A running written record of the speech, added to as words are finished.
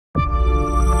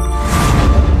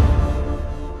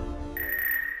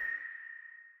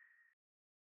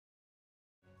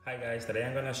Hi guys, today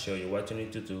I'm gonna show you what you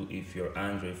need to do if your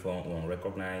Android phone won't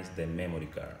recognize the memory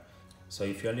card. So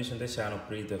if you're listening to the channel,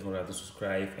 please don't forget to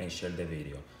subscribe and share the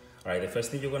video. Alright, the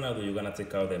first thing you're gonna do, you're gonna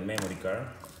take out the memory card.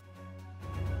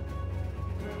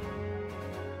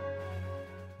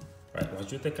 Alright,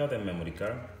 once you take out the memory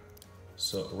card,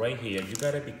 so right here, you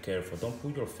gotta be careful. Don't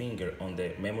put your finger on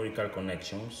the memory card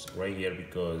connections right here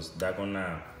because that's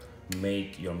gonna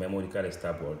make your memory card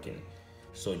stop working.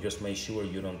 So just make sure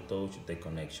you don't touch the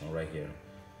connection right here.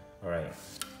 All right,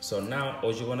 so now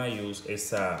all you're gonna use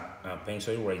is a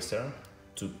pencil eraser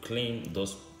to clean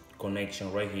those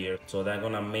connections right here. So that's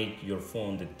gonna make your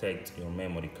phone detect your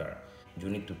memory card. You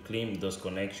need to clean those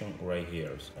connections right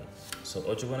here. So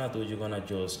all you're gonna do, you're gonna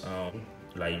just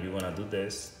like you're gonna do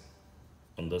this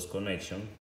on those connections.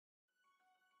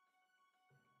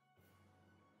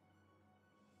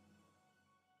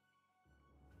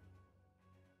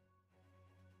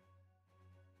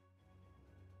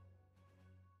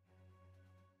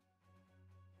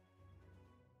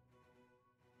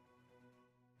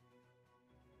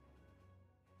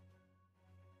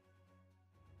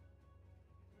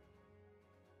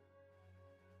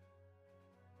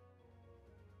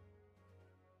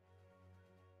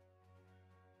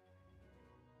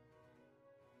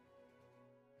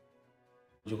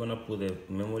 You're gonna put the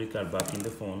memory card back in the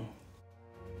phone.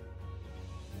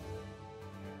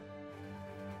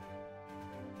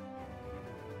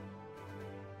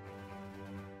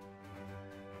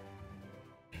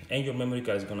 And your memory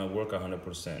card is gonna work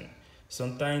 100%.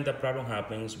 Sometimes the problem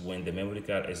happens when the memory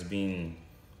card is being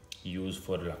used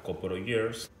for a couple of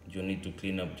years. You need to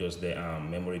clean up just the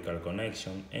memory card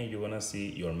connection and you're gonna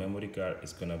see your memory card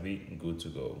is gonna be good to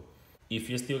go. If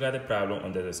you still got a problem,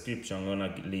 on the description I'm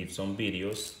gonna leave some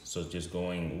videos, so just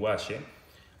go and watch it,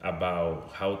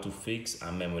 about how to fix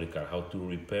a memory card, how to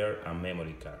repair a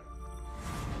memory card.